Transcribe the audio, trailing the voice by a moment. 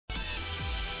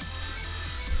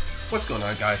What's going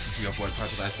on, guys? This is your boy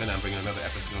ProjectIceman. I'm bringing another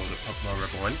episode of Pokemon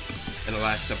Reborn. In the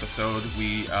last episode,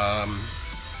 we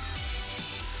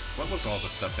what was all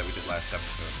the stuff that we did last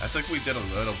episode? I think we did a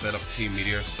little bit of Team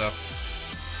Meteor stuff,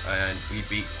 and we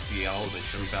beat CL in the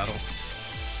gym battle.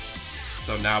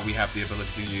 So now we have the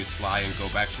ability to use Fly and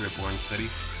go back to Reborn City.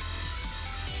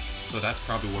 So that's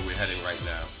probably where we're heading right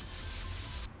now.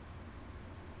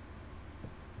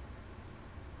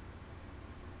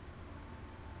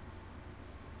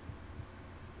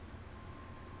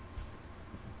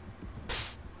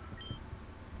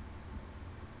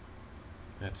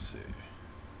 Let's see.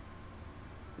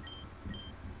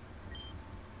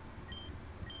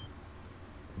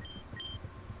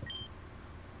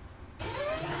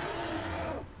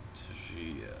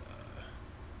 Tajia.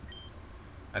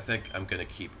 I think I'm gonna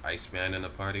keep Iceman in the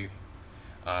party.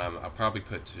 I'll probably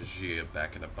put Tajia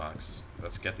back in the box.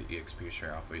 Let's get the EXP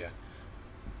share off of you.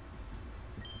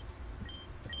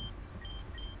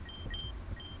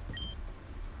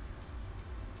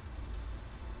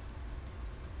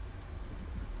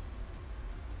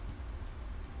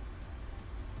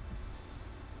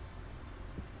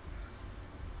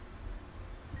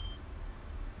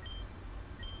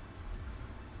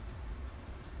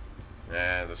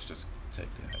 Yeah, let's just take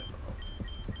the item out.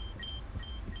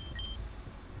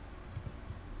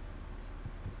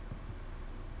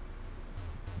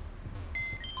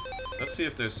 Let's see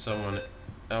if there's someone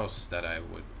else that I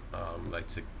would like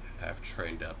to have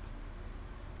trained up.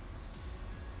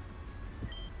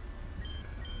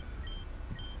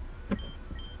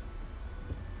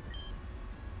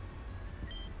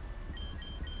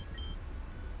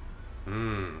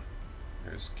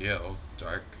 There's Gil,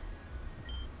 Dark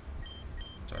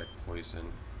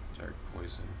Poison, Dark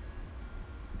Poison.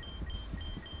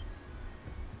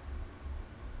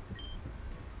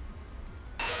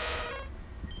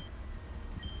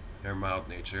 They're mild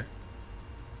nature,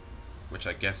 which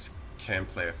I guess can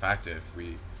play a factor if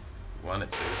we want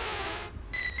it to.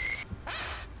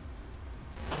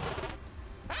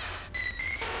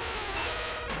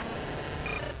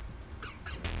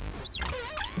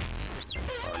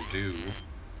 Undo.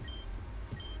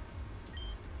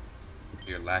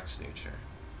 Your lax nature.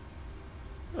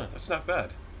 Huh, that's not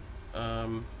bad.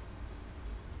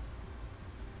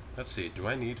 Let's see, do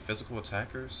I need physical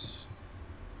attackers?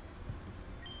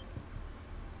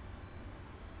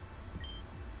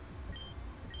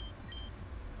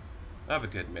 I have a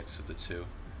good mix of the two.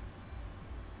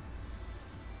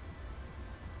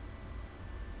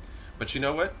 But you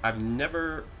know what? I've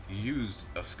never used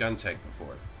a Skuntank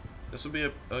before. This would be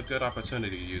a good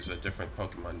opportunity to use a different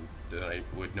Pokemon than I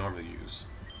would normally use.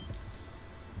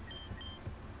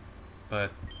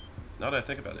 But now that I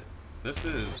think about it, this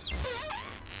is...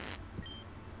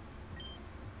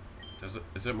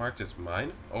 Is it marked as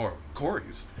mine? Or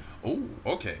Corey's? Oh,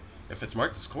 okay. If it's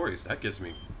marked as Corey's, that gives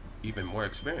me even more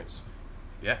experience.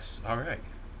 Yes, alright.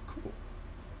 Cool.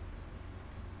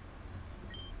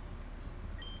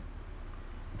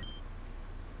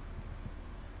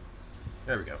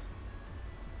 There we go.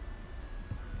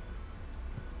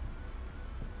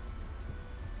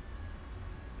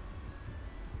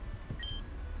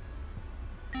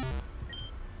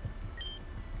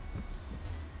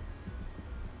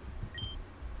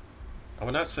 I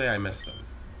will not say I miss them,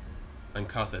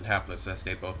 uncouth and hapless as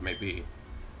they both may be.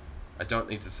 I don't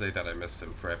need to say that I miss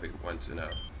them for everyone to know.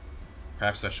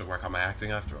 Perhaps I should work on my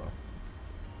acting after all.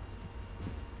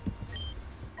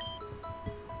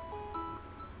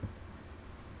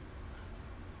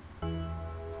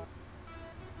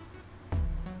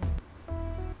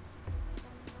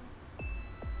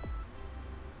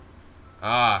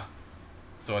 Ah,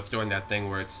 so it's doing that thing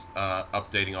where it's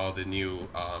updating all the new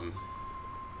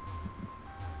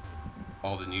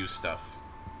stuff,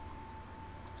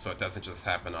 so it doesn't just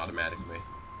happen automatically.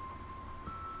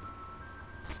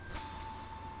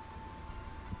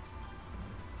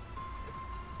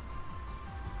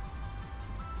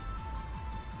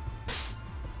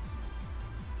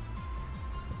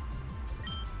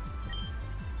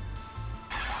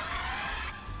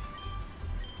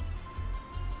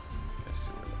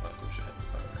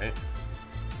 Alright.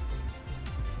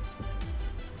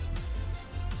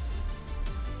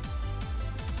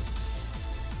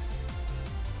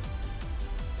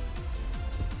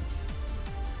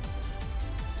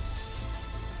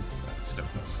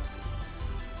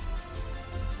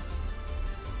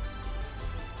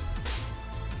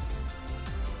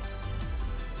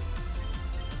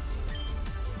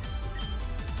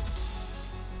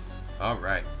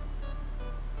 Alright.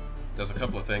 There's a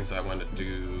couple of things I want to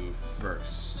do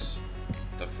first.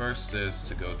 The first is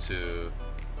to go to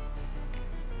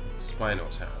Spinal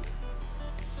Town.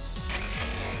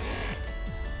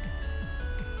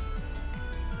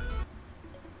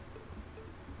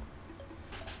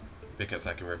 because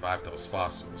I can revive those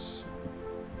fossils.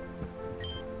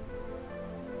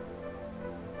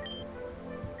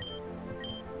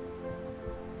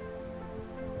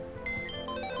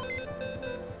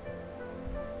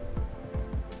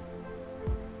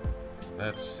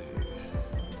 Let's see.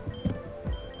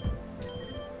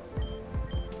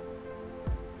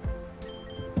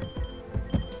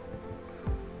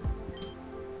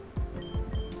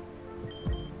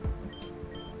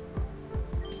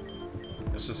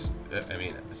 It's just, I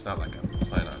mean, it's not like I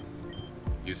plan on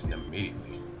using them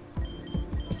immediately.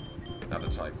 Not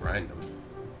until I grind them.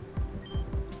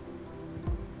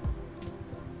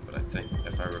 But I think,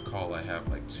 if I recall, I have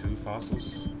like 2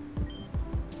 fossils.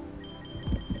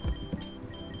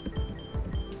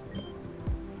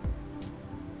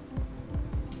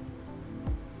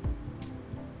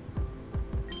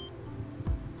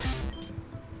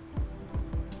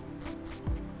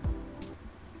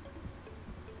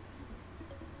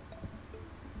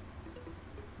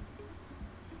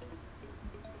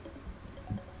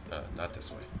 Not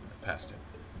this way. I passed it.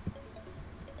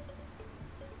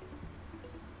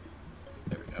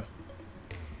 There we go.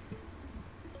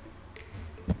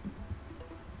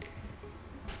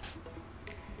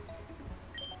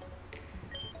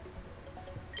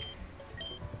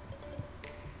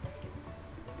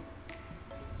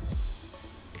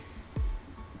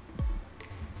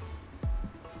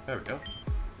 There we go.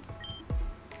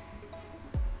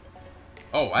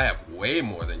 Oh, I have way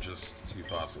more than just 2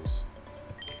 fossils.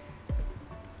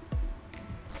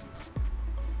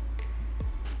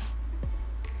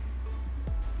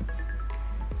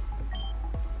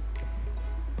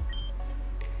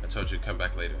 I told you to come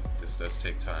back later. This does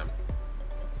take time.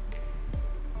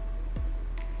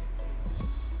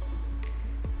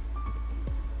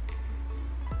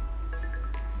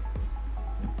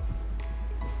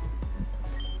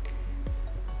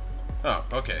 Oh,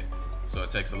 okay. So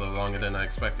it takes a little longer than I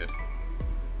expected.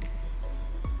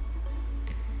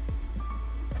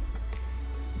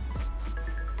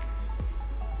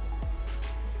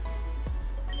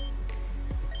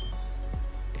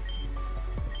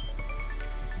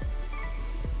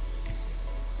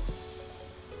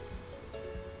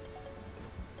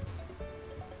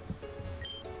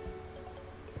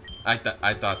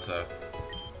 I thought so.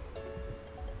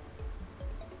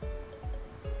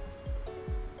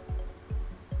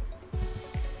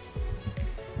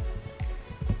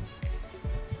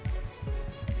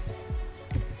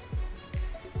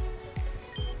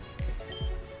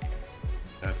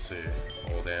 Let's see,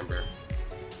 old amber.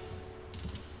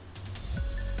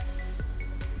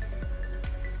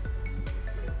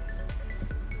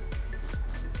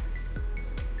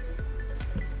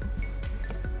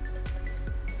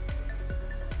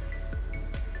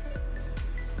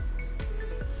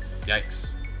 Yikes.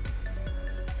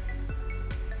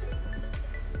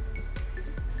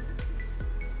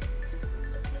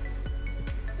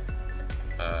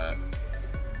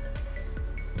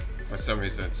 For some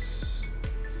reason it's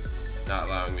not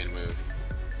allowing me to move.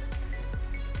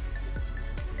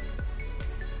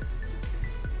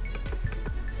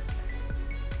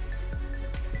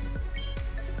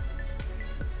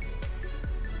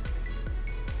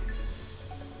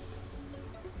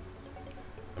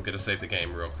 I'm gonna save the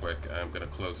game real quick. I'm gonna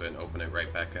close it and open it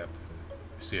right back up.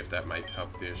 See if that might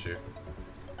help the issue.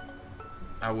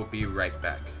 I will be right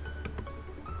back.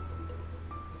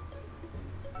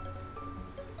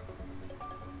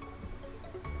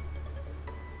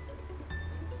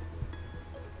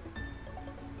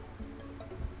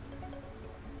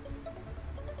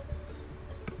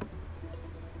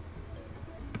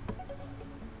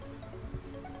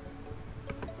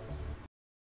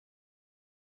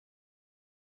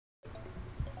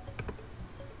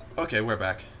 Okay, we're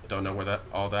back. Don't know where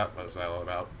all that was all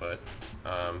about, but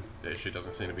the issue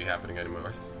doesn't seem to be happening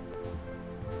anymore.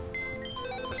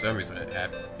 For some reason, it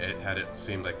had it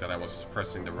seem like that I was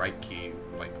pressing the right key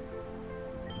like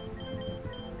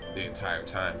the entire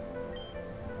time.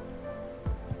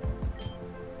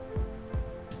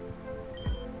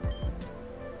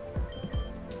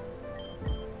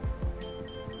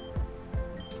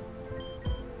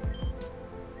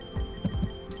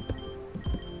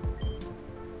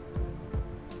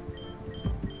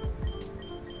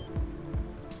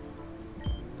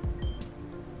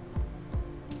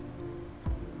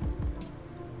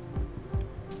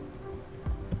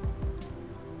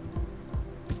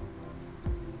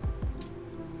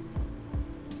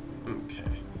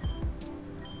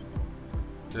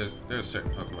 There's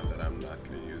certain Pokemon that I'm not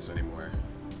going to use anymore.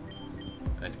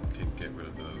 I can get rid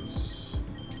of those,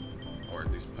 or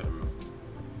at least put them.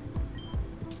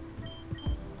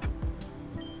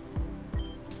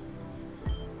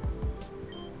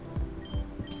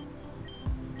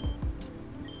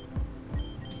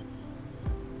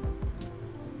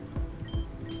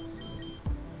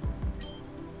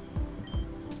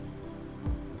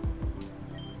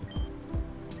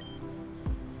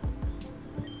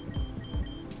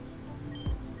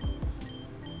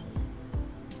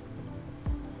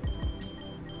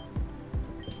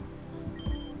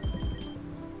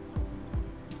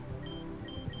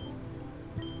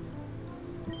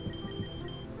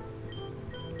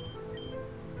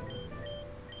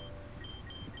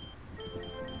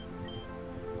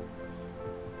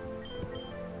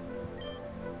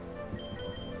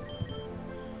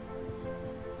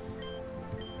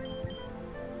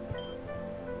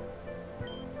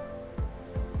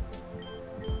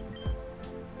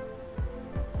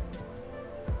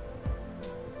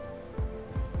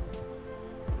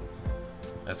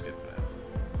 That's good for now.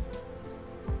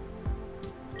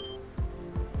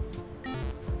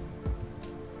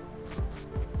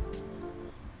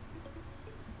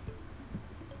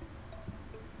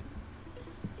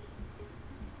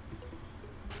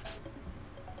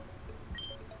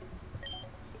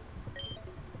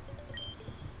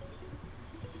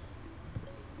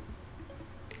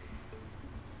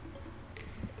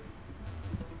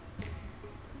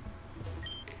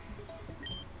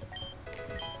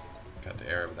 Got the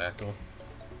Aerodactyl.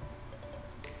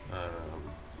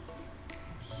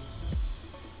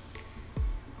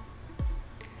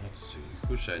 Let's see,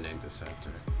 who should I name this after?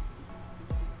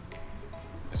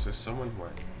 Is there someone who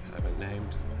I haven't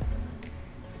named?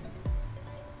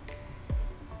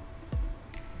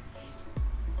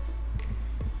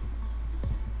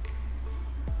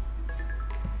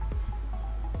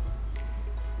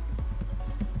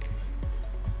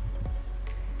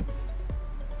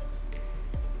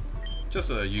 Just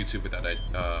a YouTuber that I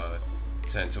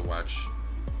tend to watch.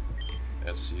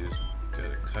 Let's use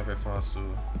good cover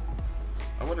fossil.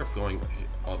 I wonder if going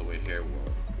all the way here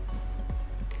will.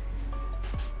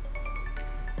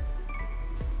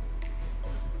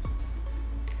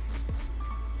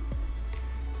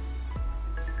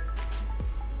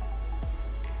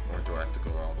 Or do I have to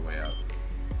go all the way out?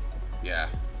 Yeah.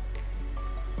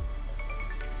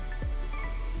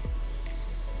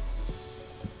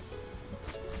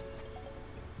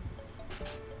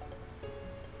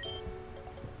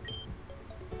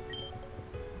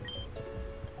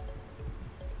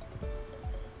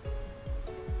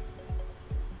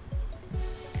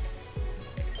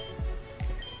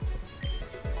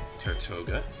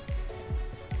 Tortuga.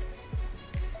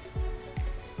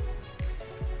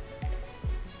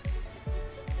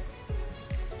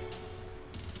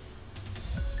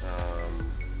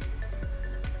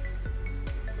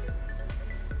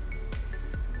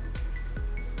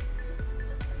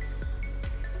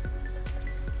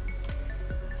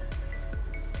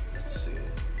 Let's see.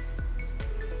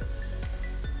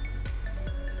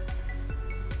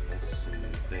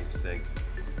 Think.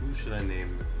 Who should I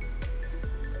name?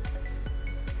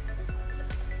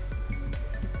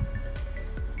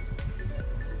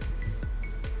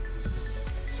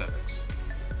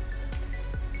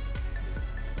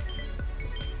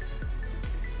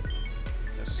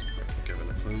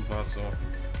 Fossil.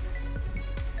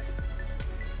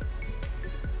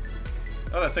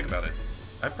 Now that I think about it,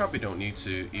 I probably don't need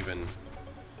to even.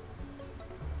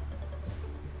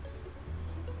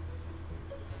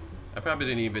 I probably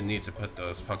didn't even need to put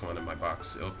those Pokemon in my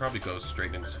box. It'll probably go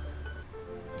straight into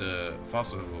the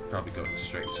fossil. Will probably go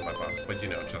straight into my box, but you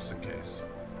know, just in case.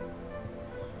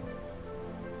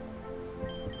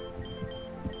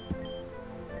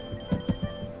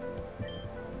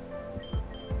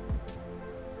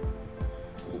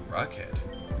 Rockhead.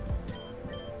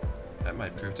 That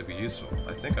might prove to be useful.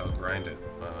 I think I'll grind it.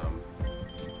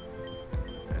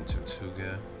 And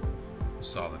Tortuga.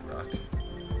 Solid rock.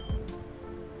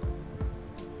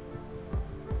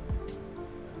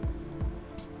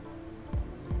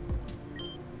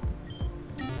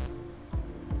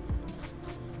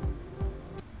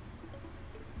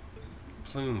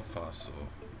 Plume fossil.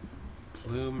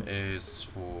 Plume is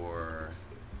for...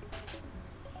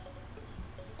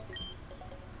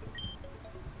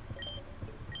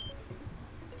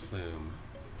 Plume.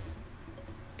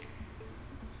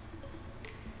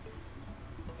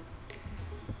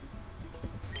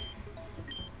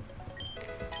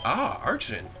 Ah,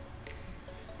 Archon.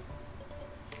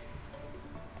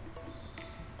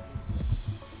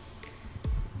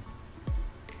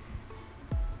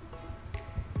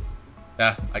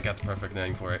 Ah, I got the perfect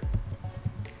name for it.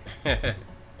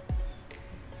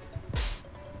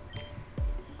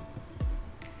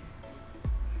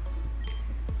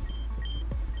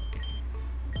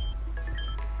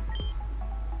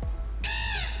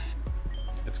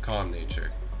 It's calm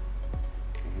nature.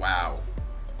 Wow.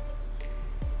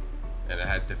 And it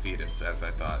has defeatist, as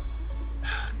I thought.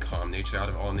 Calm nature out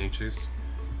of all natures.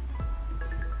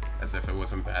 As if it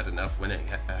wasn't bad enough when it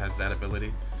has that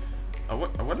ability. I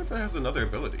wonder if it has another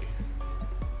ability.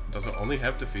 Does it only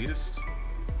have defeatist?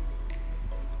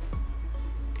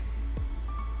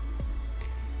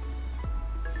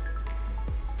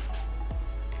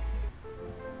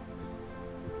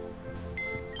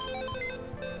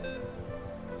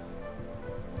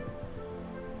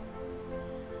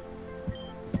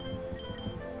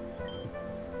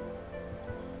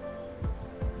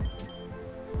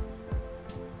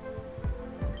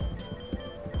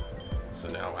 So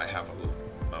now I have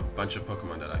a bunch of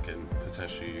Pokemon that I can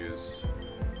potentially use.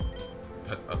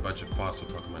 A bunch of fossil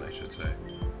Pokemon, I should say.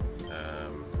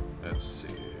 Let's see.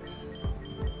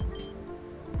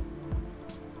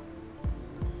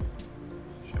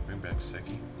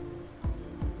 Seki.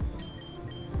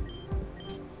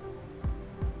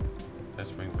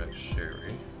 Let's bring back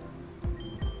Sherry.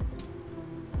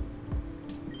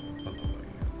 How low are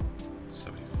you?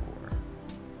 74.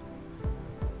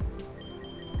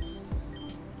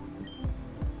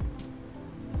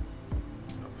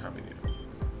 I'll probably need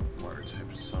a water type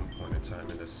at some point in time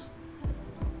in this.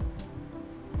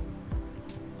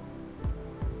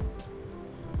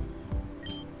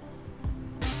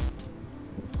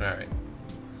 Alright.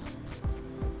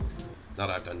 Now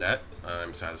that I've done that,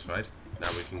 I'm satisfied. Now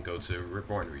we can go to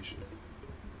Reborn region.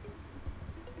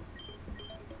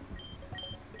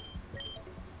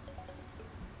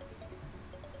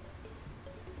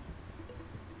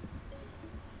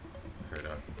 Hurry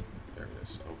up. There it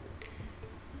is. Oh.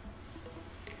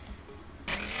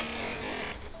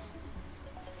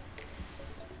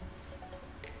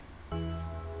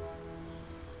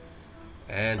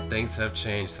 And things have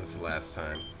changed since the last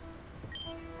time.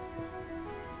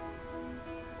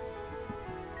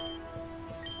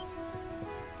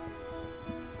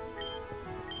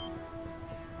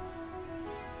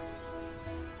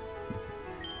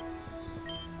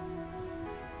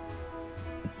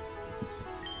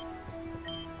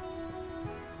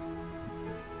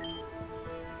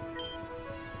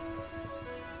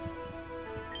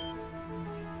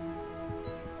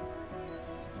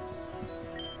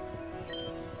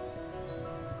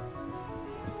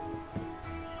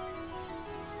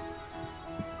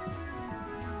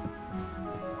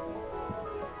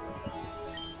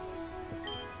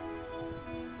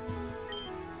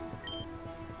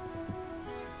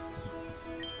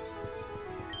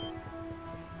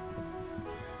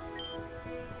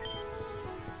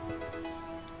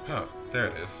 Oh, there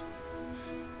it is.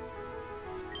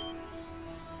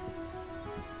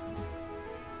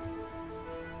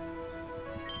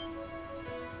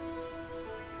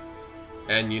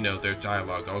 And you know, their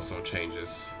dialogue also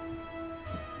changes.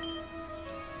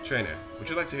 Trainer, would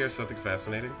you like to hear something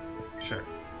fascinating? Sure.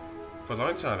 For a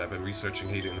long time, I've been researching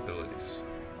healing abilities.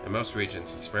 In most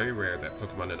regions, it's very rare that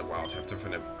Pokemon in the wild have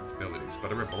different abilities,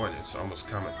 but a Reborn is almost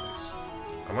commonplace.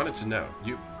 I wanted to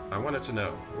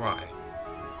know why.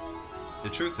 The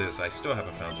truth is, I still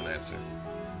haven't found an answer.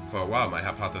 For a while, my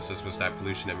hypothesis was that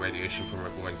pollution and radiation from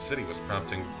Reborn City was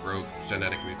prompting rogue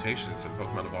genetic mutations in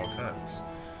Pokemon of all kinds.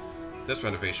 This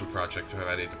renovation project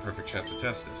provided the perfect chance to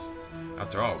test this.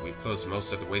 After all, we've closed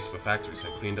most of the wasteful factories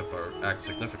and cleaned up our act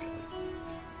significantly.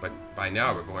 But by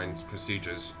now, Reborn's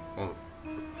procedures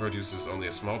produces only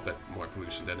a small bit more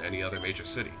pollution than any other major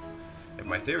city. If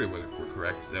my theory were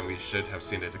correct, then we should have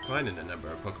seen a decline in the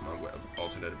number of Pokemon with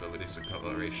alternate abilities and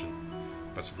coloration.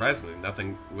 But surprisingly,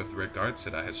 nothing with regards to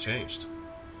that has changed.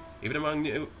 Even among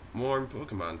newborn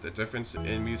Pokemon, the difference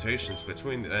in mutations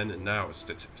between then and now is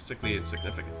statistically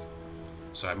insignificant.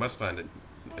 So I must find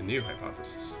a new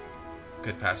hypothesis.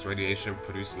 Could past radiation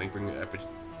produce lingering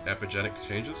epigenetic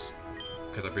changes?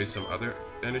 Could there be some other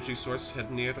energy source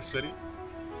hidden near the city?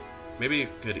 Maybe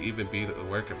it could even be the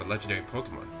work of a legendary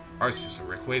Pokemon, Arceus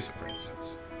or Rayquaza, for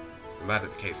instance. No matter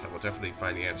the case, I will definitely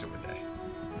find the answer one day.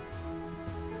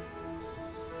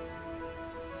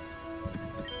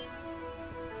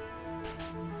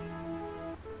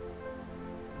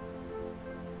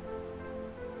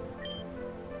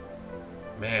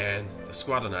 Man, the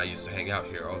squad and I used to hang out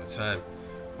here all the time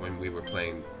when we were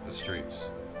playing the streets.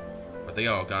 But they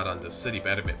all got on the city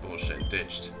betterment bullshit and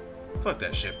ditched. Fuck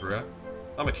that shit, bruh.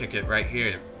 I'ma kick it right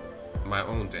here my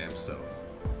own damn self.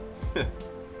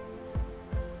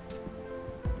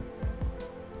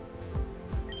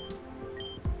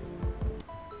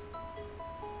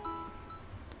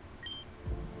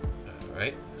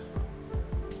 Alright.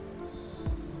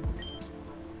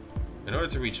 In order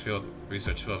to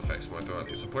research field effects more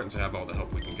thoroughly, it's important to have all the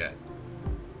help we can get.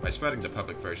 By spreading the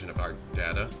public version of our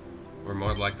data, we're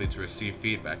more likely to receive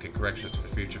feedback and corrections for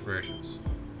future versions.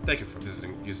 Thank you for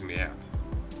using the app.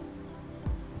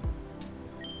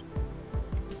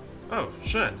 Oh,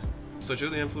 Shen. So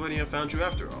Julia and Floridian found you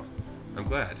after all. I'm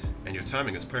glad, and your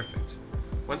timing is perfect.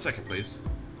 1 second, please.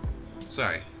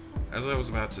 Sorry. As I was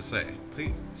about to say,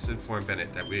 please inform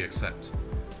Bennett that we accept.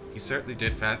 He certainly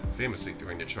did famously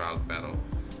during the trial battle,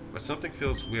 but something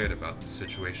feels weird about the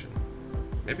situation.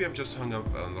 Maybe I'm just hung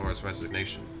up on Laura's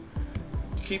resignation.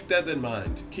 Keep that in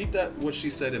mind. Keep that what she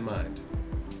said in mind.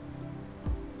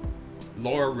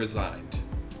 Laura resigned.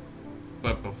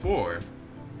 But before,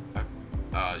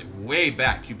 way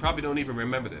back, you probably don't even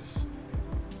remember this,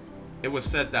 it was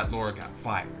said that Laura got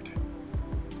fired.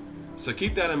 So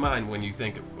keep that in mind when you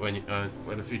think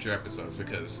for the future episodes,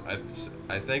 because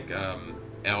I think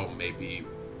L may be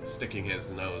sticking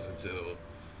his nose into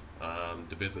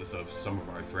the business of some of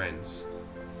our friends.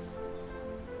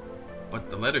 But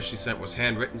the letter she sent was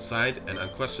handwritten, signed, and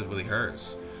unquestionably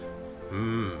hers.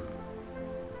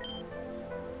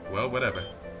 Well, whatever.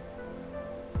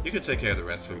 You can take care of the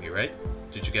rest for me, right?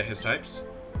 Did you get his types?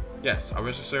 Yes, I'll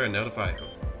register and notify him.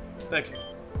 Thank you.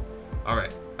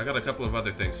 Alright, I got a couple of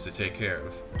other things to take care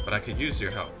of, but I could use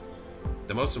your help.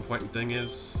 The most important thing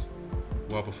is...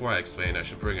 Well, before I explain, I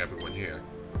should bring everyone here.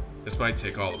 This might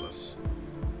take all of us.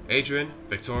 Adrian,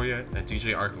 Victoria, and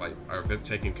DJ Arclight are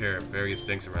taking care of various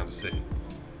things around the city.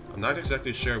 I'm not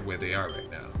exactly sure where they are right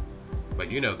now,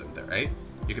 but you know them, right?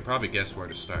 You could probably guess where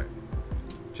to start.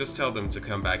 Just tell them to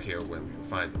come back here when we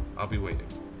find them. I'll be waiting.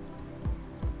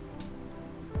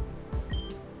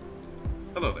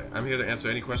 Hello there. I'm here to answer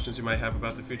any questions you might have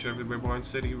about the future of the Reborn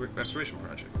City Restoration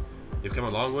Project. You've come a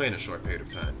long way in a short period of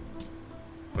time.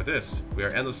 For this, we are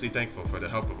endlessly thankful for the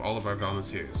help of all of our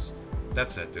volunteers. That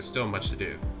said, there's still much to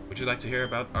do. Would you like to hear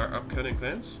about our upcoming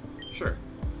plans? Sure.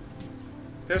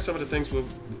 Here are some of the things we'll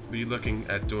be looking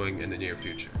at doing in the near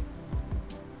future.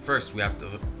 First, we have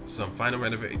some final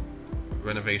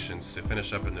renovations to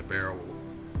finish up in the Barrow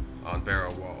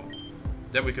Wall.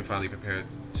 Then we can finally prepare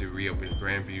to reopen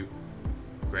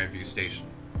Grandview Station.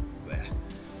 Blech.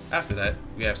 After that,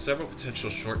 we have several potential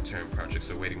short-term projects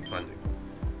awaiting funding.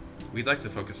 We'd like to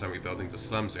focus on rebuilding the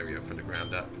slums area from the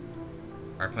ground up.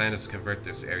 Our plan is to convert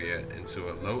this area into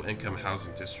a low-income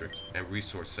housing district and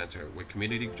resource center with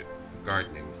community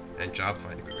gardening and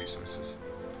job-finding resources.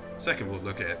 Second, we'll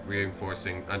look at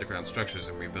reinforcing underground structures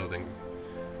and rebuilding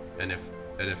an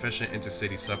efficient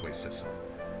intercity subway system.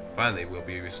 Finally, we'll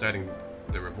be restarting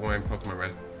the Reborn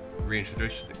Pokemon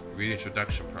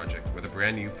Reintroduction Project with a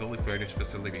brand new, fully furnished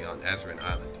facility on Azerin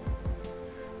Island.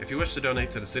 If you wish to donate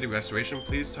to the city restoration,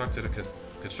 please talk to the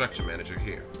construction manager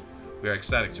here. We are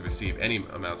ecstatic to receive any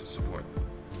amount of support.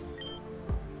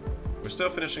 We're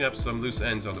still finishing up some loose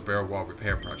ends on the Barrow Wall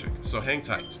repair project, so hang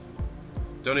tight.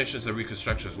 Donations and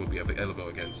reconstructions will be available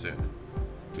again soon.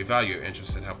 We value your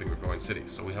interest in helping Reborn City,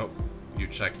 so we hope you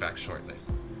check back shortly.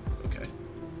 Okay.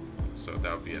 So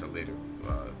that'll be at a later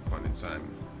point in time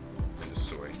in the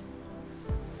story.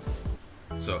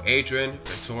 So Adrian,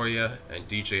 Victoria, and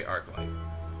DJ Arclight.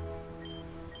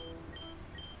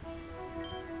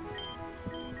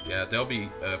 Yeah, they'll be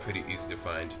pretty easy to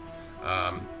find.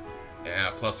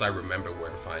 Yeah, plus I remember where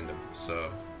to find them.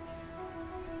 So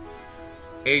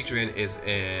Adrian is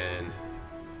in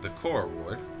the core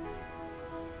ward.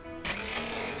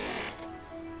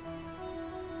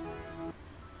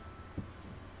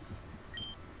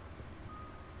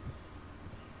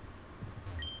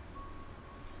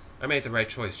 I made the right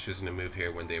choice choosing to move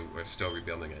here when they were still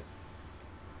rebuilding it.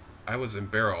 I was in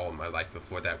Barrow all my life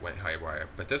before that went haywire,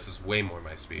 but this is way more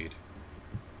my speed.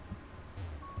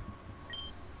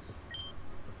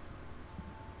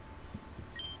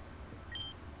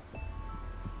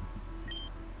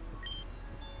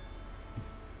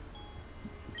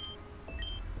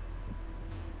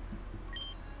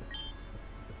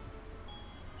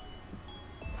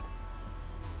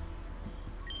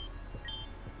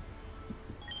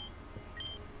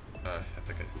 I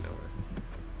think I know her.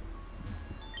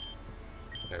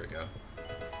 There we go.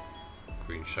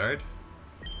 Green shard.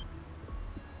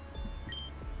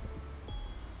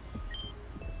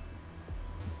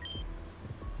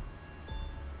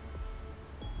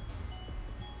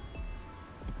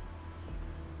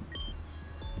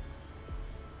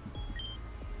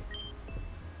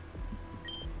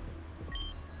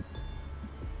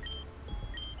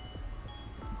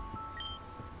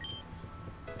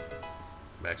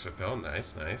 Max repel,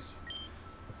 nice, nice.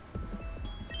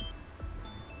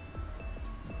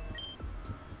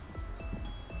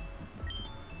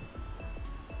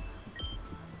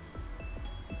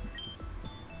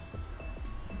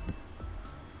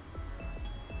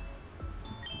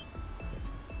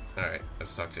 Alright,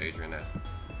 let's talk to Adrian now.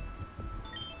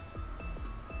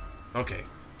 Okay,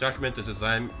 document the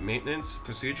design maintenance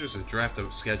procedures and draft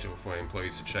a schedule for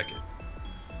employees to check it.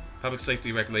 Public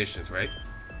safety regulations, right?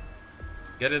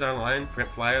 Get it online, print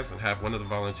flyers, and have one of the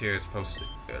volunteers post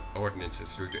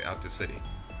ordinances throughout the city.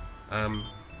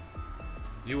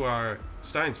 You are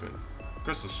Steinsman,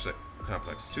 Crystal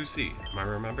Complex, 2C. Am I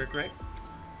remembering right?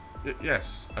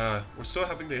 Yes. We're still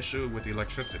having the issue with the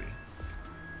electricity.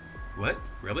 What?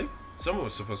 Really? Someone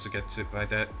was supposed to get to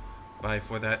by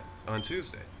for that on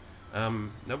Tuesday.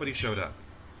 Nobody showed up.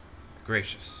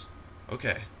 Gracious.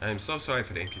 Okay, I am so sorry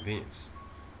for the inconvenience.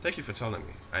 Thank you for telling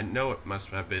me. I know it must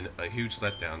have been a huge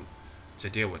letdown to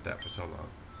deal with that for so long.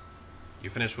 You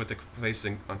finished with the place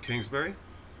on Kingsbury?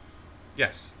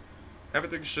 Yes.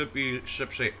 Everything should be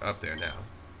shipshape up there now.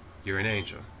 You're an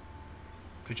angel.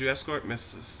 could you escort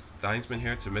Mrs. Steinsman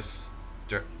here to Mr.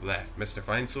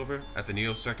 Finesilver at the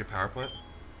Neo Circuit Power Plant?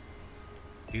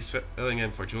 He's filling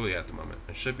in for Julia at the moment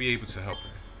and should be able to help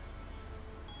her.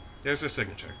 There's her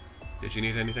signature. Did you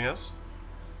need anything else?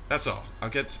 That's all. I'll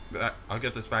get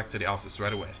this back to the office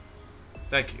right away.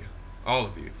 Thank you, all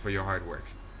of you, for your hard work.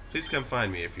 Please come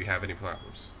find me if you have any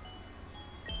problems.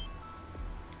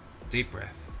 Deep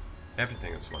breath.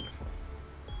 Everything is wonderful.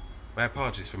 My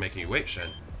apologies for making you wait, Shen.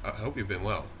 I hope you've been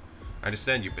well. I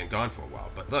understand you've been gone for a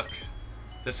while, but look.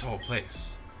 This whole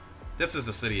place. This is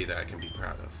a city that I can be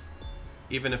proud of.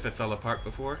 Even if it fell apart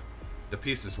before, the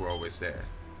pieces were always there.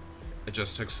 It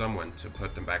just took someone to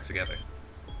put them back together.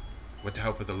 With the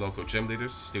help of the local gym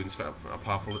leaders, students from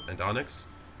Apophil and Onyx,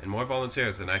 and more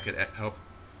volunteers than I could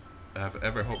have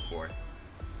ever hoped for,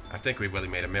 I think we really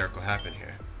made a miracle happen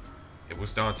here. It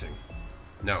was daunting.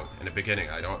 No, in the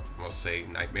beginning I'd almost say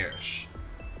nightmarish.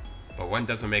 But one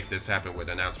doesn't make this happen with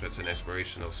announcements and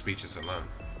inspirational speeches alone.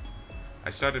 I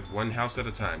started one house at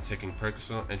a time, taking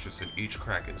personal interest in each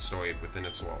crack and story within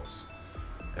its walls.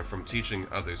 And from teaching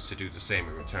others to do the same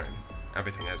in return,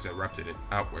 everything has erupted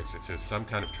outwards into some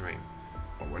kind of dream.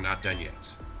 But we're not done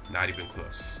yet. Not even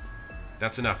close.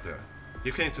 That's enough, though.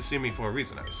 You came to see me for a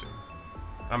reason, I assume.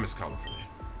 I'm Miss Colorfully.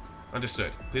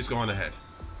 Understood. Please go on ahead.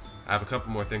 I have a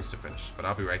couple more things to finish, but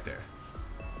I'll be right there.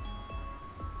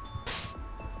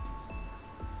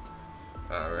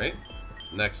 Alright.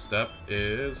 Next up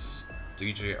is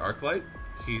DJ Arclight.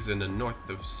 He's in the North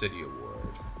of City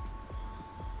Award.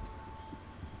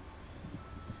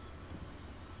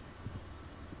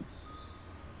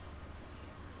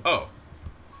 Oh,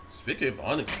 speaking of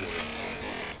Onyx Ward,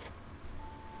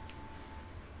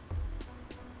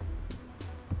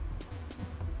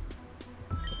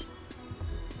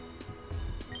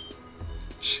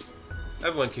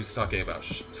 everyone keeps talking about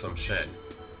some Shen.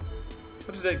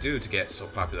 What did they do to get so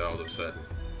popular all of a sudden?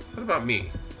 What about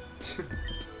me?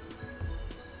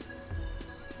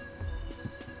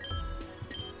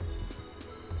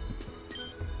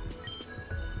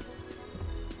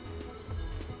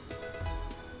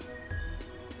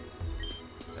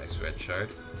 Nice red shard.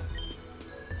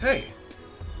 Hey!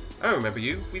 I remember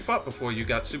you. We fought before you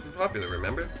got super popular,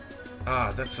 remember?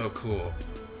 Ah, that's so cool.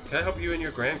 Can I help you in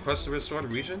your grand quest to restore the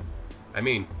region? I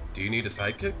mean, do you need a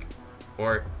sidekick?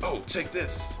 Or, oh, take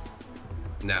this!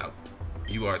 Now,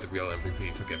 you are the real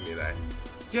MVP, forgive me that.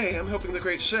 Yay, I'm helping the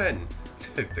Great Shen!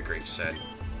 The Great Shen.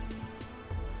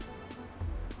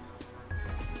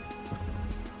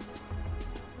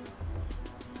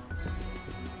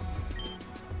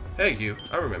 Hey, you.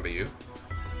 I remember you.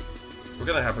 We're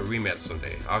gonna have a rematch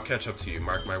someday. I'll catch up to you,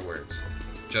 mark my words.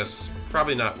 Just,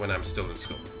 probably not when I'm still in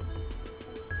school.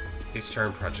 These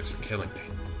term projects are killing me.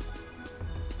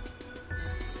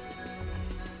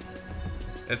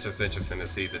 It's just interesting to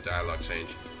see the dialogue change.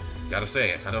 Gotta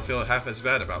say, I don't feel half as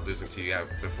bad about losing to you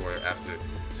after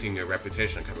seeing your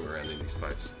reputation coming around in these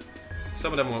parts.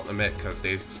 Some of them won't admit because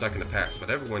they've stuck in the past, but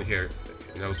everyone here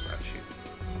knows about you.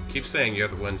 Keep saying you're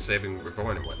the one saving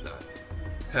Reborn and whatnot.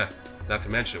 Huh, not to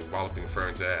mention walloping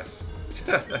Fern's ass.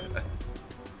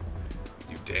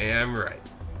 You damn right.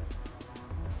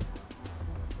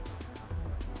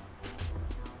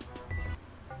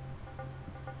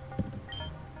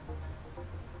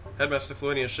 Headmaster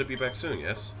Florian should be back soon,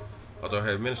 yes? Although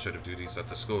her administrative duties at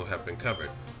the school have been covered,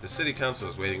 the city council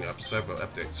is waiting up several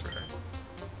updates for her.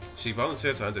 She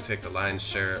volunteered to undertake the lion's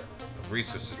share of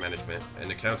resources management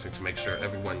and accounting to make sure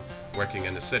everyone working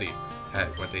in the city had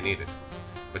what they needed.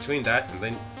 Between that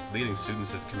and leading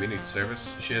students in community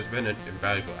service, she has been an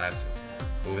invaluable asset.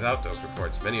 But without those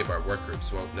reports, many of our work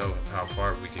groups won't know how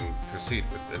far we can proceed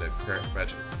within a current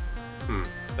budget.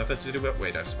 Nothing to do but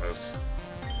wait, I suppose.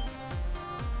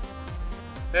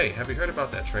 Hey, have you heard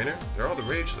about that trainer? They're all the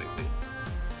rage lately.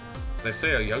 They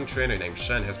say a young trainer named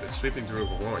Shen has been sweeping through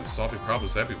Reborn, solving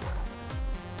problems everywhere.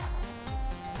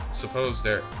 Suppose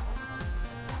they're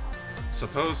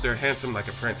handsome like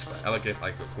a prince, but elegant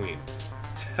like a queen.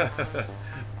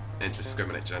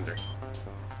 Indiscriminate gender.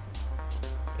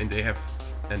 And they have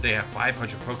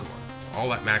 500 Pokemon,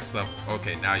 all at max level.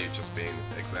 Okay, now you're just being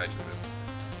exaggerated.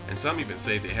 And some even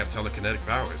say they have telekinetic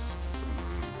powers.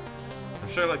 I'm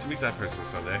sure I'd like to meet that person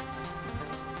someday.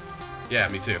 Yeah,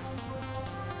 me too.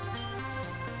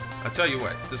 I'll tell you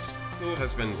what, this school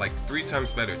has been like 3 times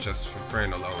better just for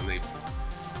Fern alone.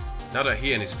 Now that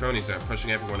he and his cronies are pushing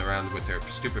everyone around with their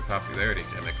stupid popularity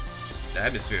gimmick, the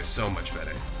atmosphere is so much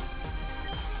better.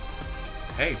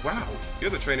 Hey, wow,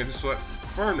 you're the trainer who swept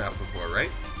Fern out before,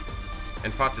 right?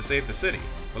 And fought to save the city.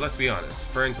 Well, let's be honest,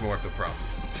 Fern's more of the problem.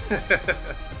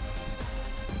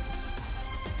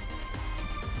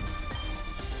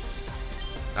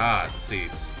 Ah, the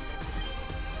seeds.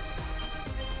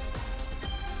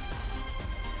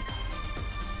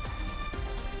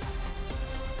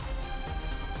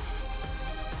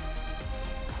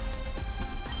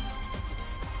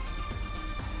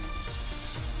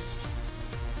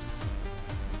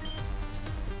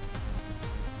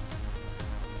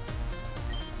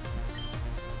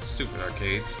 Stupid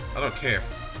arcades. I don't care.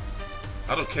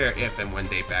 I don't care if and when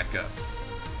they back up.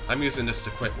 I'm using this to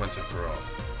quit once and for all.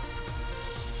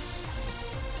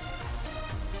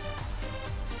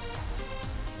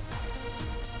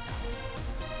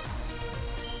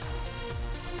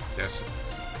 There's...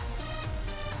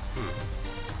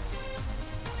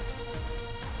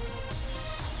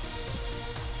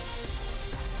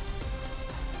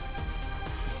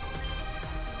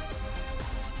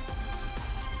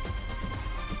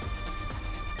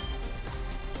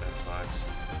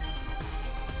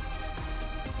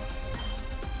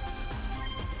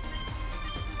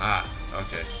 Ah,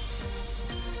 okay.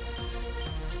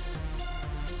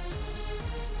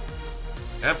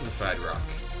 Amplified rock.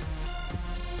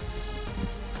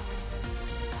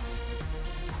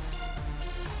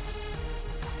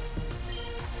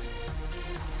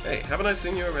 Hey, haven't I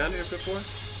seen you around here before?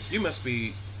 You must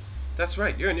be... That's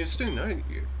right, you're a new student, aren't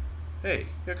you? Hey,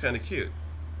 you're kinda cute.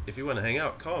 If you want to hang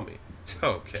out, call me.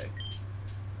 Okay.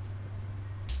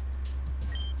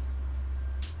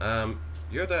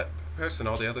 You're that person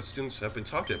all the other students have been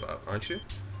talking about, aren't you?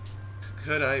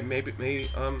 Could I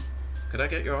could I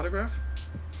get your autograph?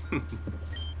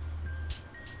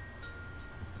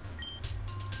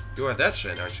 You are that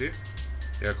Shen, aren't you?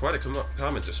 They are quite a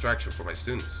common distraction for my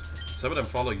students. Some of them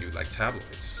follow you like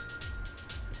tabloids.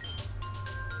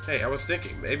 Hey, I was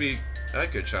thinking, maybe I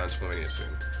could challenge Florinia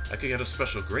soon. I could get a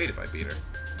special grade if I beat her.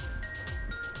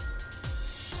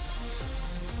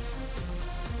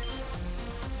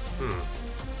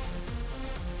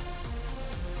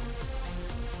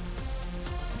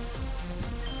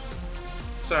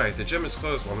 Sorry, the gym is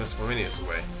closed while Miss Florinia is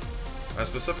away. I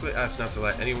specifically asked not to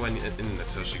let anyone in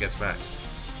until she gets back,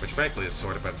 which frankly is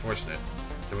sort of unfortunate.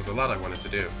 There was a lot I wanted to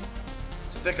do.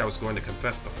 To think I was going to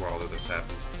confess before all of this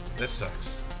happened. This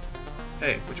sucks.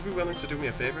 Hey, would you be willing to do me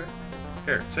a favor?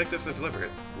 Here, take this and deliver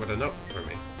it with a note for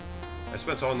me. I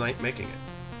spent all night making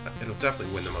it. It'll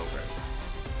definitely win them over.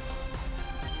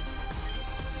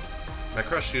 My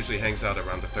crush usually hangs out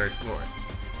around the 3rd floor.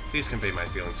 Please convey my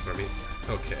feelings for me.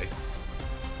 Okay.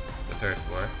 The 3rd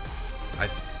floor.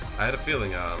 I had a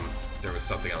feeling there was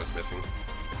something I was missing.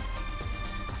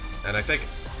 And I think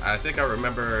I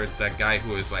remember that guy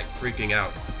who was like freaking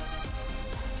out.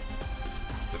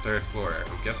 The 3rd floor.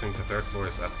 I'm guessing the 3rd floor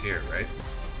is up here, right?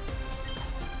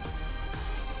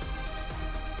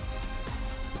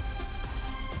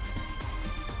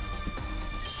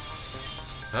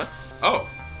 Huh? Oh!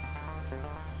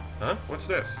 Huh? What's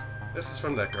this? This is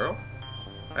from that girl?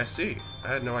 I see. I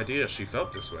had no idea she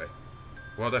felt this way.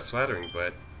 Well, that's flattering,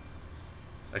 but...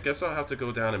 I guess I'll have to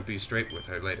go down and be straight with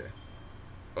her later.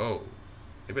 Oh.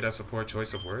 Maybe that's a poor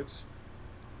choice of words?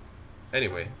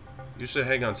 Anyway, you should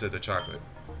hang on to the chocolate.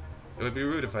 It would be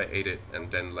rude if I ate it and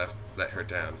then let her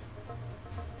down.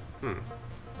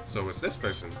 So was this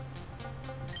person?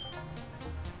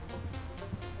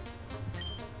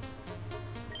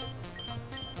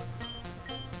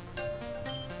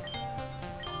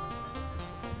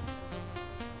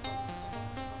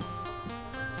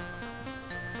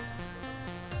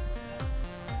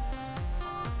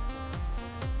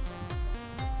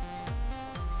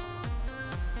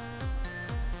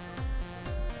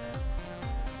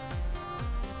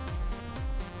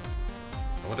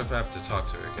 I wonder if I have to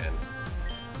talk to her again.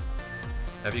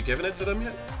 Have you given it to them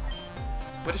yet?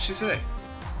 What did she say?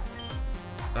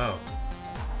 Oh.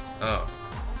 Oh.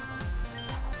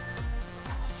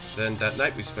 Then that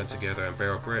night we spent together on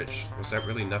Barrel Bridge, was that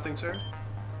really nothing to her?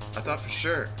 I thought for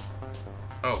sure.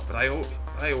 Oh, but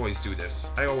I always do this.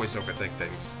 I always overthink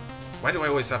things. Why do I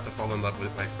always have to fall in love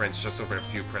with my friends just over a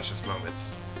few precious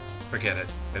moments? Forget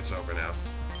it. It's over now.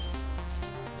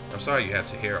 I'm sorry you had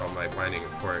to hear all my whining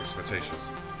and poor expectations.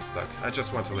 Look, I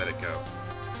just want to let it go.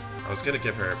 I was gonna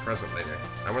give her a present later.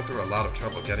 I went through a lot of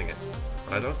trouble getting it,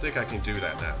 but I don't think I can do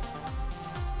that now.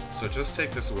 So just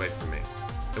take this away from me.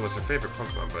 It was her favorite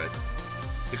Pokemon, but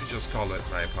you could just call it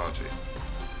my apology.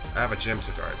 I have a gym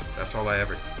to guard. That's all I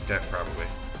ever get, probably.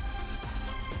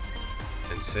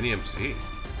 Insinium Z?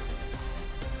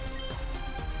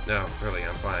 No, really,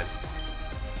 I'm fine.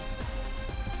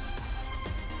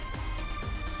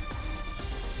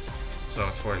 So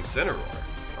it's for Incineroar.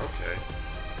 Okay.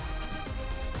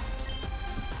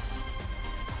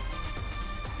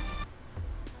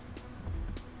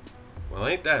 Well,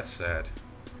 ain't that sad.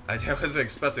 I wasn't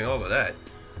expecting all of that.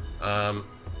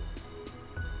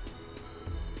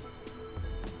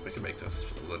 We can make this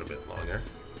a little bit longer.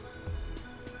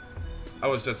 I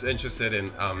was just interested in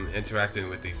interacting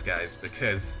with these guys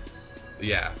because,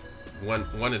 yeah,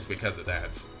 one is because of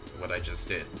that, what I just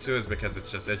did. Two is because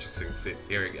it's just interesting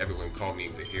hearing everyone call me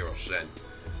the hero Shen.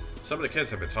 Some of the kids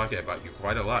have been talking about you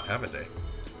quite a lot, haven't they?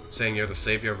 Saying you're the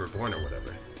savior of Reborn or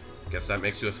whatever. Guess that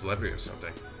makes you a celebrity or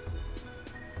something.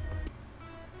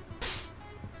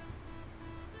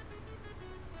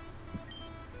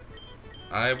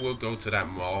 I will go to that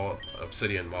mall,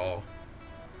 Obsidian Mall,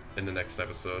 in the next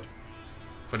episode.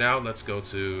 For now, let's go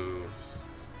to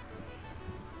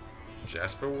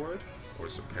Jasper Ward? Or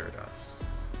is it Paradox?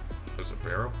 Or is it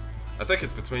Barrel? I think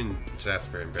it's between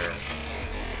Jasper and Barrel.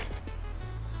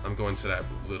 I'm going to that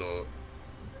little...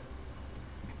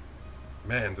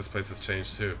 Man, this place has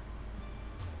changed too.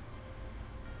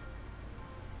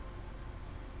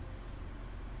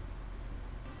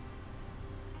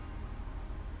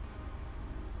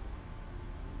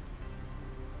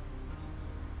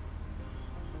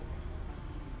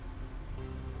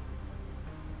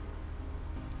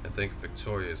 I think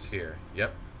Victoria's here.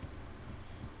 Yep.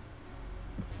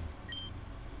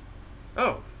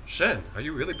 Oh, Shen, are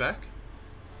you really back?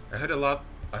 I heard about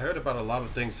a lot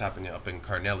of things happening up in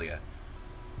Carnelia,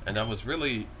 and I was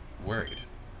really worried.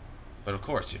 But of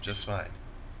course, you're just fine.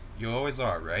 You always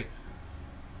are, right?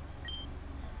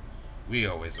 We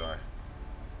always are.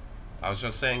 I was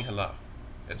just saying hello.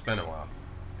 It's been a while.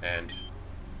 And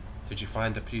did you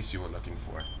find the peace you were looking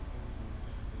for?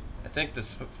 I think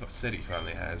this city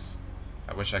finally has.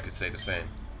 I wish I could say the same.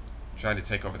 Trying to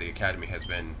take over the academy has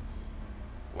been...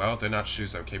 Well, they're not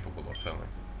shoes I'm capable of filling.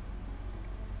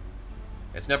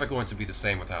 It's never going to be the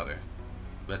same without her.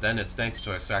 But then it's thanks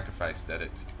to her sacrifice that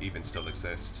it even still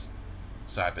exists.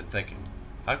 So I've been thinking,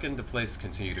 how can the place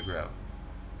continue to grow?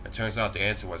 It turns out the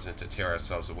answer wasn't to tear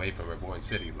ourselves away from Reborn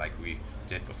City like we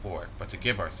did before, but to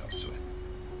give ourselves to it.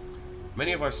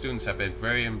 Many of our students have been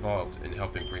very involved in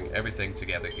helping bring everything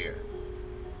together here.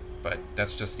 But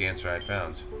that's just the answer I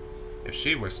found. If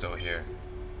she were still here,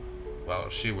 well,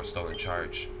 if she were still in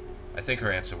charge, I think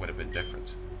her answer would have been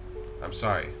different. I'm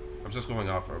sorry, I'm just going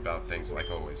off about things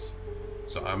like always.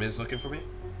 So Ami is looking for me?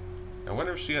 I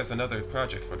wonder if she has another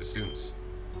project for the students.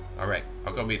 Alright,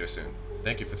 I'll go meet her soon.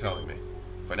 Thank you for telling me.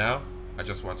 For now, I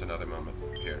just want another moment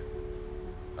here.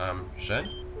 Shen?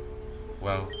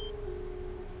 Well,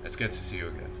 it's good to see you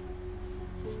again.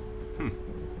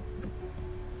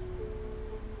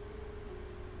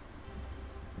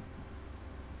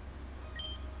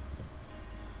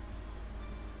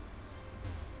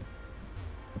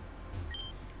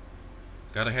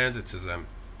 Gotta hand it to them.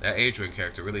 That Adrian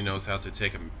character really knows how to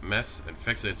take a mess and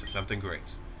fix it into something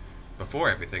great. Before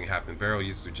everything happened, Barrow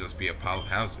used to just be a pile of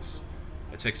houses.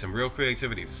 It takes some real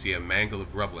creativity to see a mangle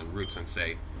of rubble and roots and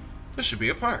say, this should be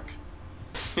a park.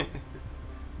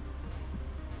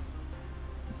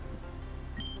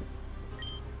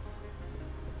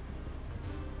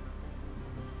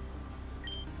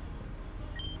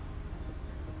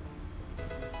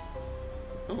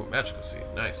 Ooh, magical seed.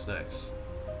 Nice, nice.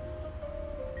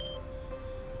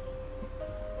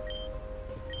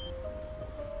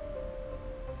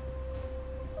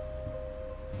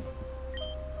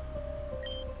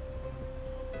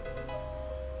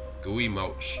 Gooey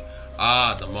mulch.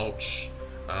 Ah, the mulch.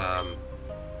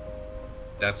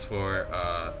 That's for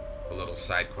a little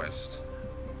side quest.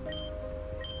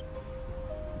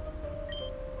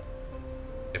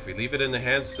 If we leave it in the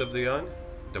hands of the young,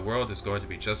 the world is going to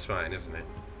be just fine, isn't it?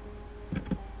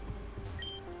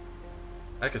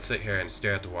 I could sit here and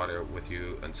stare at the water with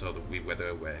you until we wither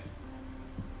away.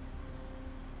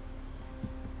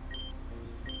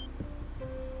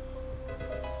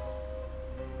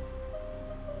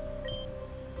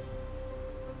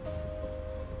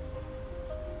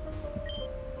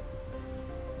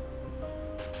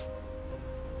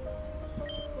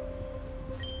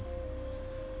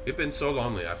 We've been so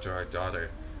lonely after our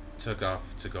daughter took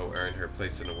off to go earn her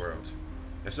place in the world.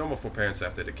 It's normal for parents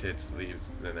after the kids leaves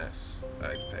the nest,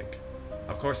 I think.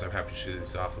 Of course I'm happy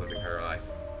she's off living her life.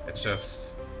 It's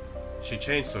just... she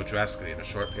changed so drastically in a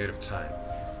short period of time.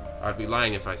 I'd be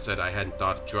lying if I said I hadn't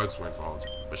thought drugs were involved,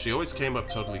 but she always came up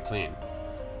totally clean.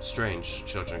 Strange,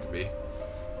 children can be.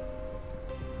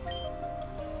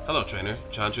 Hello, trainer.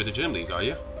 Challenge to the gym league, are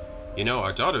you? You know,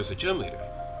 our daughter's a gym leader.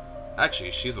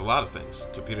 Actually, she's a lot of things.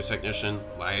 Computer technician,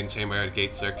 lion tamer at a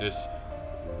gate circus.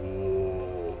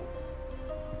 Whoa.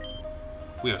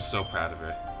 We are so proud of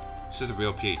her. She's a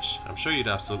real peach. I'm sure you'd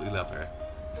absolutely love her.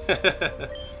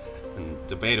 And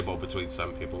debatable between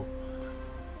some people.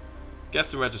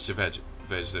 Guess the registered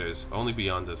visitors only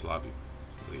beyond this lobby,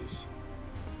 please.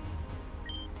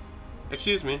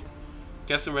 Excuse me.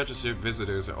 Guests and registered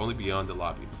visitors are only beyond the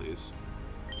lobby, please.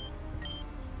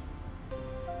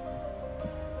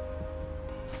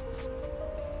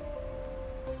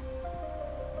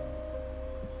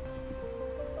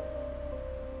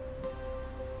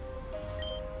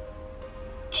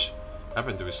 I've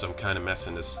been through some kind of mess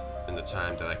in the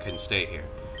time that I couldn't stay here.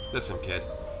 Listen, kid.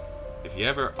 If you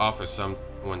ever offer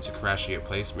someone to crash at your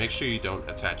place, make sure you don't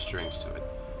attach drinks to it.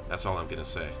 That's all I'm gonna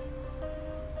say.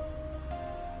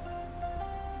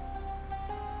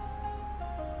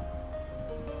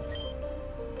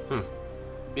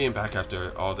 Being back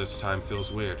after all this time feels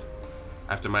weird.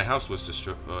 After my house was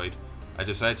destroyed, I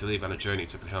decided to leave on a journey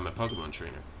to become a Pokemon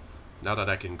trainer. Now that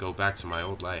I can go back to my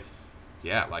old life.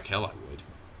 Yeah, like hell I would.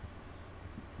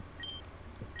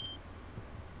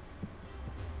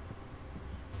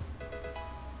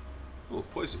 Oh,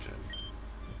 poison gem.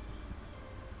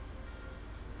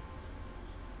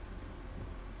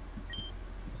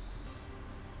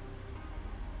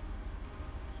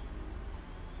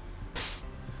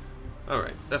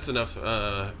 Alright, that's enough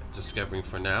discovering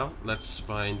for now. Let's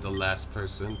find the last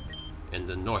person in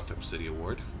the Northrop City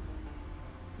Award.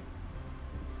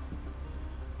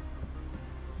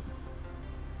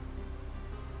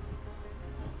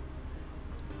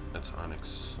 That's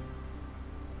Onyx.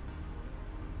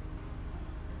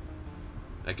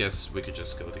 I guess we could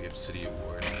just go to the City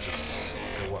Award and just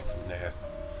go up from there.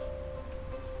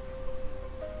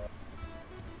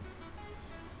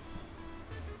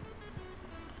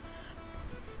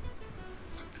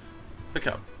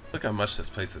 Look how much this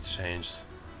place has changed.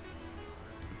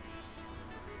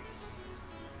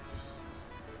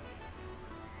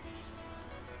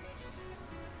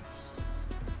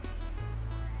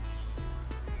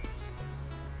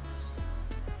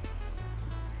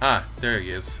 Ah, there he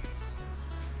is.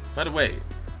 By the way,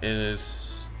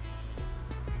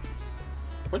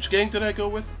 which gang did I go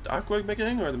with? The Aqua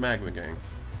gang or the Magma gang?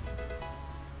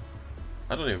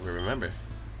 I don't even remember.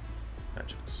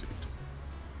 Magical suit.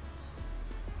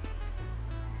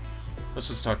 Let's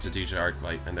just talk to DJ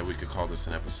Arclight and then we could call this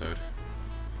an episode.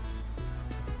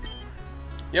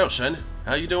 Yo, Shen,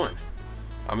 how you doing?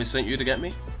 Ami sent you to get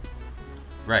me?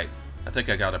 Right. I think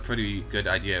I got a pretty good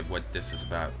idea of what this is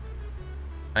about.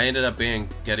 I ended up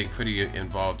getting pretty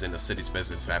involved in the city's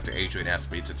business after Adrian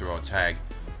asked me to throw a tag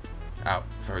out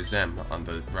for Zem on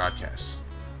the broadcast.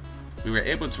 We were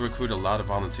able to recruit a lot of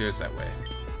volunteers that way,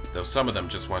 though some of them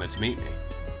just wanted to meet me.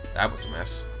 That was a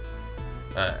mess.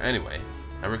 Anyway,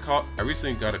 I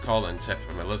recently got a call-in tip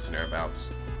from a listener about,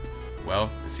 well,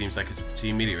 it seems like it's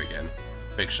Team Meteor again.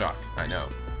 Big shock, I know.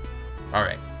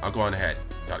 Alright, I'll go on ahead.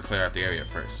 Gotta clear out the area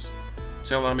first.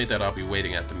 Tell Ami that I'll be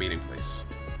waiting at the meeting place.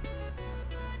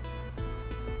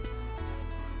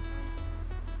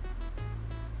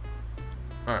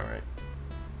 Alright.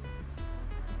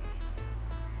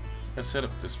 Let's hit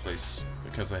up this place,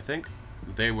 because I think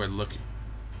they were looking...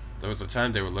 There was a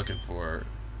time they were looking for...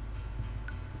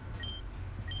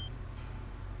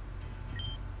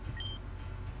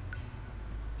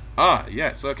 Ah,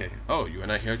 yes, okay. Oh, you are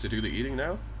not here to do the eating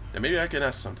now? Then maybe I can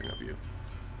ask something of you.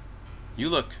 You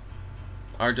look.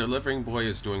 Our delivering boy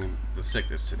is doing the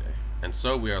sickness today, and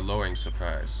so we are lowering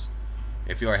supplies.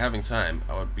 If you are having time,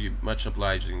 I would be much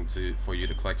obliging for you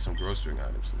to collect some grocery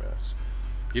items from us.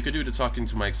 You could do the talking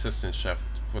to my assistant chef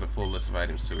for the full list of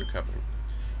items to recover.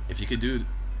 If you can do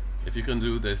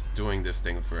doing this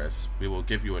thing for us, we will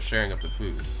give you a sharing of the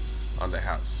food on the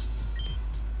house.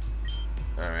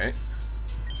 Alright.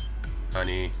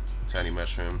 Honey, tiny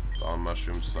mushroom, balm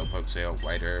mushroom, slowpoke tail,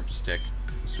 white herb, stick,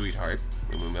 sweetheart,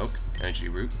 moo milk, energy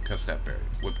root, custard berry,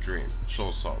 whipped dream,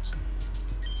 shoal salt.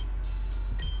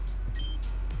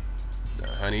 The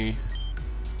honey,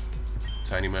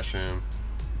 tiny mushroom,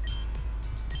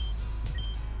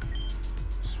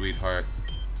 sweetheart,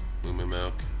 moo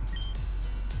milk,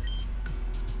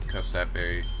 custard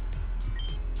berry,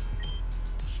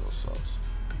 shoal salt.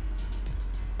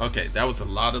 Okay, that was a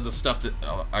lot of the stuff that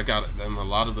I got, and a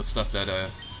lot of the stuff that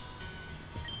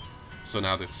so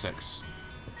now there's 6.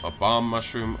 A balm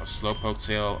mushroom, a slowpoke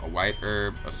tail, a white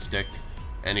herb, a stick,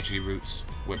 energy roots,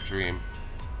 whipped dream.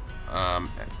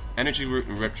 Energy root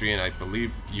and whipped dream, I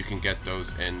believe you can get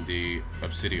those in the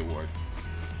Obsidian Award.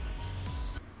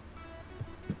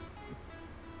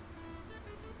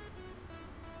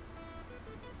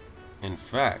 In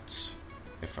fact,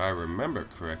 if I remember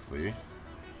correctly,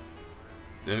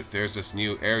 there's this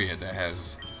new area that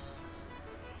has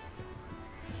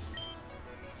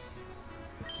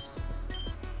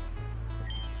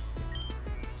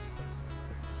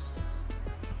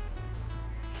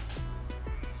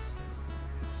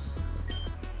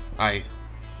I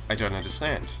don't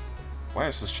understand. Why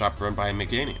is this shop run by a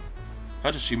Meganium? How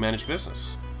does she manage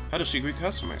business? How does she greet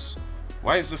customers?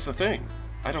 Why is this a thing?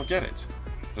 I don't get it.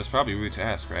 But it's probably rude to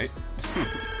ask, right?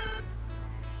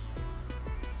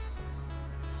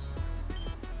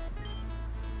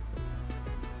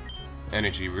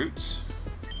 Energy roots.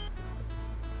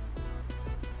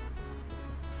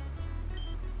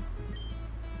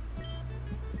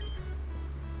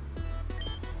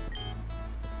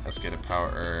 Let's get a power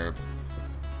herb.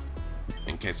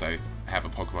 In case I have a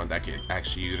Pokemon that can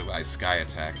actually utilize Sky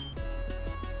Attack.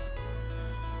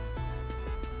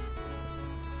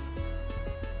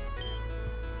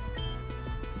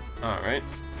 Alright.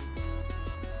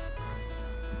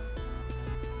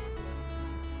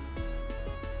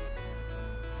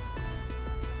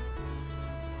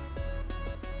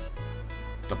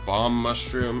 The bomb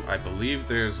mushroom, I believe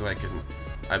there's like an...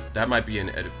 that might be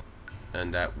in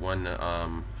that one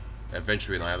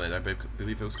Adventuring Island, I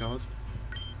believe it was called.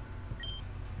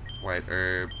 White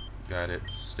herb, got it.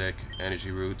 Stick,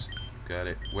 energy roots, got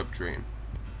it. Whip Dream.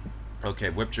 Okay,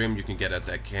 Whip Dream you can get at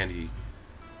that candy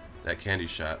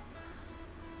shop.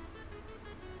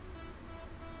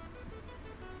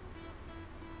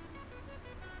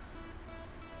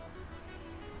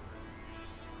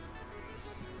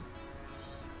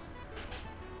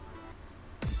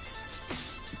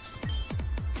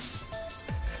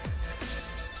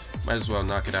 Might as well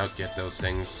knock it out, get those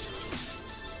things.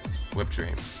 Whip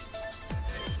Dream.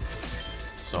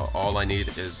 So all I need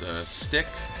is a stick,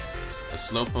 a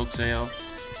Slowpoke tail,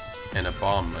 and a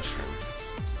bomb mushroom.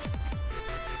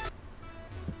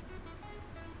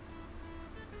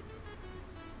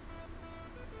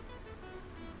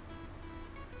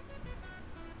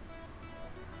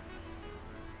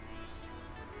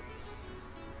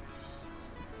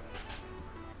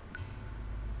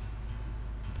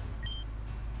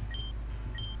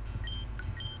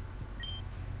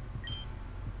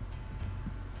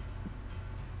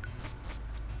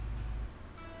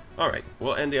 Alright,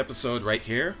 we'll end the episode right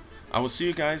here. I will see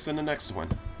you guys in the next one.